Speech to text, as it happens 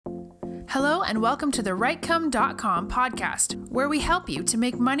Hello and welcome to the WriteCome.com podcast, where we help you to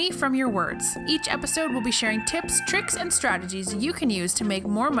make money from your words. Each episode will be sharing tips, tricks, and strategies you can use to make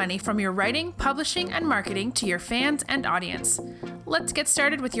more money from your writing, publishing, and marketing to your fans and audience. Let's get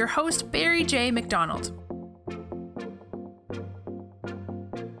started with your host, Barry J. McDonald.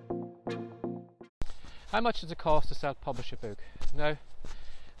 How much does it cost to self-publish a book? Now,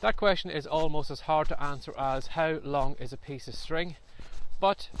 that question is almost as hard to answer as how long is a piece of string,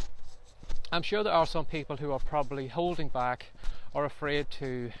 but I'm sure there are some people who are probably holding back or afraid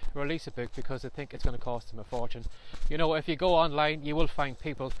to release a book because they think it's going to cost them a fortune. You know, if you go online, you will find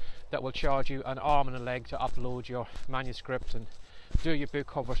people that will charge you an arm and a leg to upload your manuscript and do your book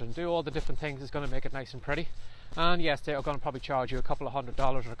covers and do all the different things that's going to make it nice and pretty. And yes, they are going to probably charge you a couple of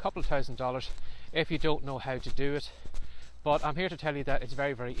 $100 or a couple of $1,000 if you don't know how to do it. But I'm here to tell you that it's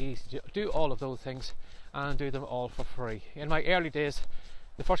very, very easy to do all of those things and do them all for free. In my early days,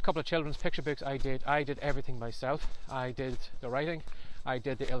 the first couple of children's picture books I did everything myself. I did the writing, I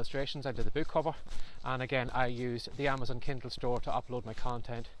did the illustrations, I did the book cover, and again I used the Amazon Kindle store to upload my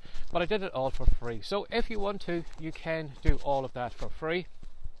content. But I did it all for free. So if you want to, you can do all of that for free.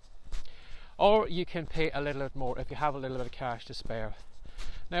 Or you can pay a little bit more if you have a little bit of cash to spare.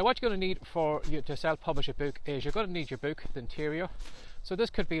 Now what you're going to need for you to self-publish a book is you're going to need your book, the interior. So this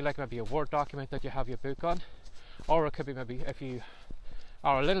could be like maybe a Word document that you have your book on, or it could be maybe if you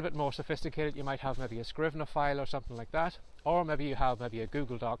are a little bit more sophisticated, you might have maybe a Scrivener file or something like that, or maybe you have maybe a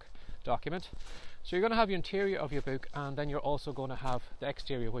Google Doc document. So you're going to have your interior of your book, and then you're also going to have the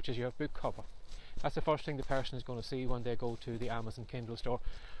exterior, which is your book cover. That's the first thing the person is going to see when they go to the Amazon Kindle store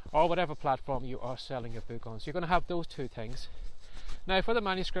or whatever platform you are selling your book on. So you're going to have those two things. Now for the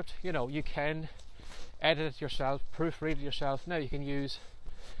manuscript, you know, you can edit it yourself, proofread it yourself. Now you can use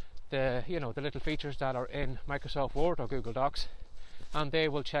the little features that are in Microsoft Word or Google Docs, and they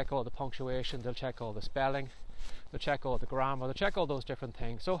will check all the punctuation, they'll check all the spelling, they'll check all the grammar, they'll check all those different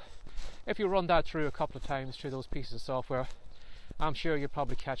things. So if you run that through a couple of times through those pieces of software, I'm sure you'll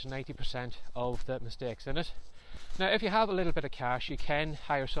probably catch 90% of the mistakes in it. Now if you have a little bit of cash, you can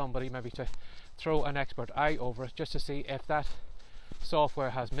hire somebody maybe to throw an expert eye over it just to see if that software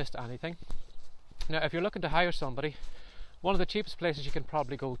has missed anything. Now if you're looking to hire somebody, one of the cheapest places you can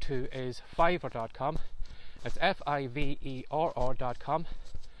probably go to is Fiverr.com. It's Fiverr.com,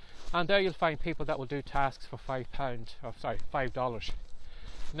 and there you'll find people that will do tasks for $5.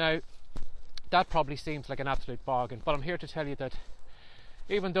 Now that probably seems like an absolute bargain, but I'm here to tell you that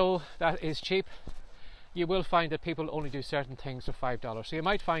even though that is cheap, you will find that people only do certain things for $5. So you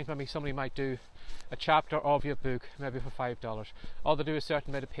might find maybe somebody might do a chapter of your book maybe for $5, or they do a certain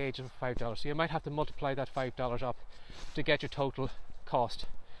amount of pages for $5. So you might have to multiply that $5 up to get your total cost.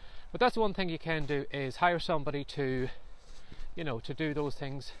 But that's one thing you can do, is hire somebody to do those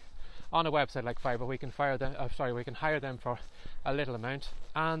things on a website like Fiverr. We can hire them for a little amount.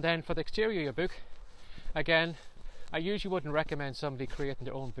 And then for the exterior of your book, again, I usually wouldn't recommend somebody creating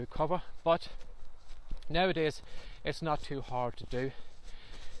their own book cover, but nowadays it's not too hard to do.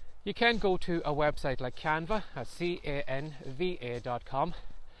 You can go to a website like Canva at canva.com,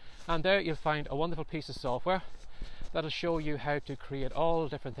 and there you'll find a wonderful piece of software that'll show you how to create all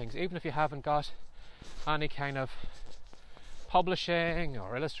different things, even if you haven't got any kind of publishing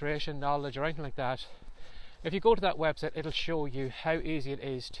or illustration knowledge or anything like that. If you go to that website, it'll show you how easy it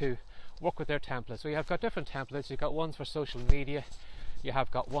is to work with their templates. So you have got different templates. You've got ones for social media, you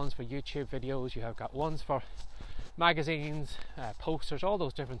have got ones for YouTube videos, you have got ones for magazines, posters, all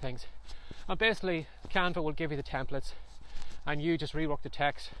those different things. And basically Canva will give you the templates and you just rework the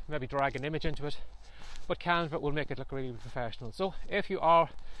text, maybe drag an image into it, but Canva will make it look really professional. So if you are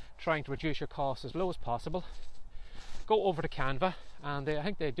trying to reduce your costs as low as possible, go over to Canva, and I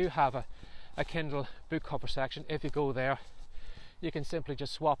think they do have a Kindle book cover section. If you go there, you can simply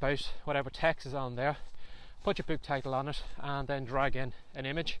just swap out whatever text is on there, put your book title on it, and then drag in an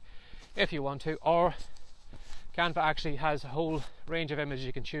image if you want to. Or Canva actually has a whole range of images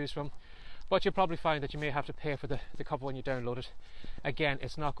you can choose from, but you'll probably find that you may have to pay for the cover when you download it. Again,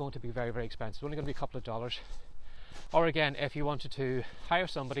 it's not going to be very, very expensive. It's only going to be a couple of dollars. Or again, if you wanted to hire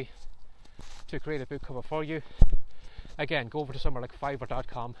somebody to create a book cover for you, again, go over to somewhere like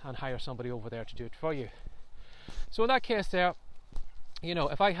Fiverr.com and hire somebody over there to do it for you. So in that case there, you know,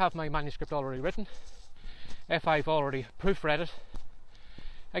 if I have my manuscript already written, if I've already proofread it,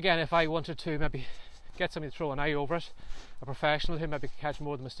 again, if I wanted to maybe get somebody to throw an eye over it, a professional who maybe could catch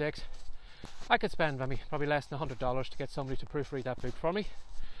more of the mistakes, I could spend probably less than $100 to get somebody to proofread that book for me.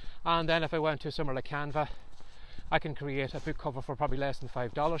 And then if I went to somewhere like Canva, I can create a book cover for probably less than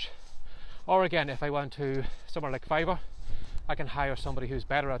 $5. Or again, if I went to somewhere like Fiverr, I can hire somebody who's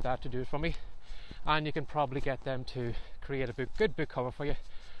better at that to do it for me, and you can probably get them to create a good book cover for you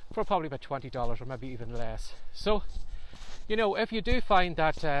for probably about $20 or maybe even less. So, you know, if you do find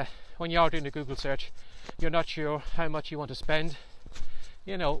that when you are doing a Google search, you're not sure how much you want to spend,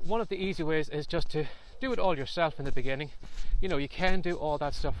 you know, one of the easy ways is just to do it all yourself in the beginning. You know, you can do all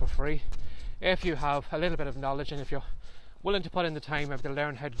that stuff for free if you have a little bit of knowledge, and if you're willing to put in the time maybe to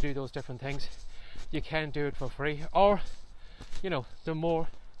learn how to do those different things, you can do it for free. Or, you know, the more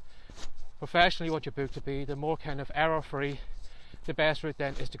professionally you want your book to be, the more kind of error free, the best route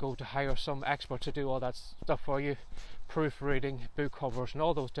then is to go to hire some expert to do all that stuff for you, proofreading, book covers and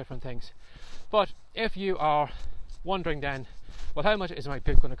all those different things. But if you are wondering then, well, how much is my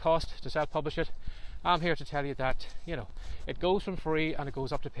book going to cost to self-publish it, I'm here to tell you that, you know, it goes from free and it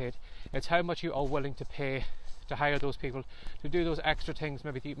goes up to paid. It's how much you are willing to pay to hire those people to do those extra things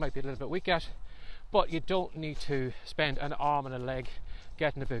maybe you might be a little bit weak at, but you don't need to spend an arm and a leg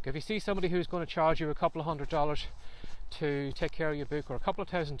getting a book. If you see somebody who's going to charge you a couple of $100 to take care of your book, or a couple of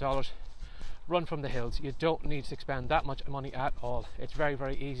 $1,000, run from the hills. You don't need to spend that much money at all. It's very,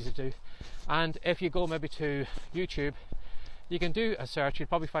 very easy to do. And if you go maybe to YouTube, you can do a search. You'll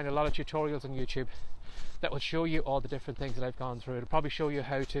probably find a lot of tutorials on YouTube that will show you all the different things that I've gone through. It'll probably show you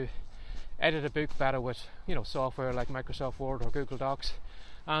how to edit a book better with, you know, software like Microsoft Word or Google Docs.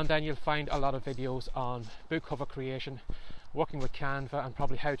 And then you'll find a lot of videos on book cover creation, working with Canva, and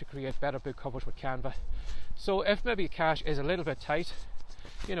probably how to create better book covers with Canva. So if maybe cash is a little bit tight,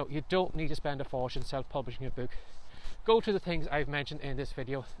 you know, you don't need to spend a fortune self-publishing your book. Go to the things I've mentioned in this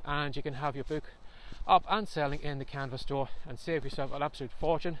video and you can have your book up and selling in the Canva store and save yourself an absolute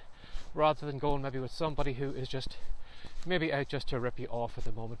fortune, rather than going maybe with somebody who is just maybe out just to rip you off at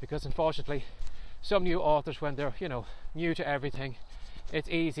the moment. Because unfortunately, some new authors, when they're, you know, new to everything, it's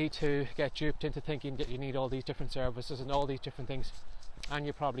easy to get duped into thinking that you need all these different services and all these different things, and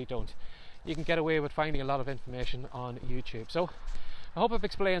you probably don't. You can get away with finding a lot of information on YouTube. So I hope I've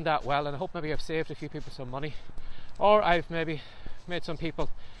explained that well, and I hope maybe I've saved a few people some money, or I've maybe made some people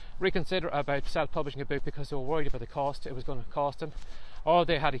reconsider about self-publishing a book because they were worried about the cost it was going to cost them, or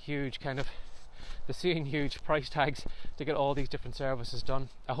they had a huge kind of, they're seeing huge price tags to get all these different services done.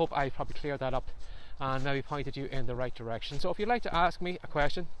 I hope I probably cleared that up and maybe pointed you in the right direction. So if you'd like to ask me a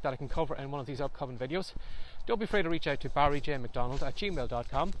question that I can cover in one of these upcoming videos, don't be afraid to reach out to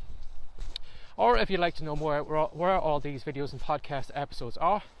barryjmcdonald@gmail.com. Or if you'd like to know more where all these videos and podcast episodes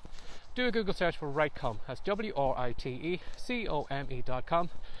are, do a Google search for Writecom. That's WRITECOME.com,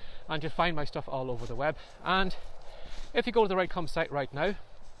 and you'll find my stuff all over the web. And if you go to the Writecom site right now,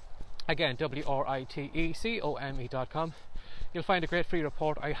 again WRITECOME.com, you'll find a great free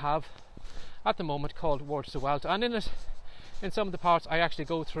report I have at the moment called Words to Wealth, and in it, in some of the parts, I actually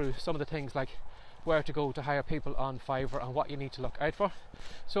go through some of the things like where to go to hire people on Fiverr and what you need to look out for.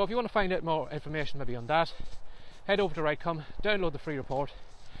 So if you want to find out more information maybe on that, head over to Writecom, download the free report,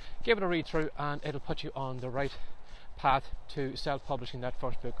 give it a read through, and it'll put you on the right path to self-publishing that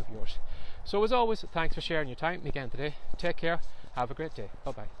first book of yours. So as always, thanks for sharing your time again today. Take care, have a great day,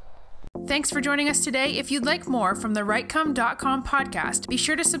 bye bye. Thanks for joining us today. If you'd like more from the Writecom.com podcast, be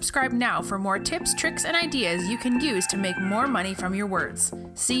sure to subscribe now for more tips, tricks, and ideas you can use to make more money from your words.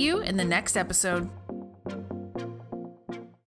 See you in the next episode.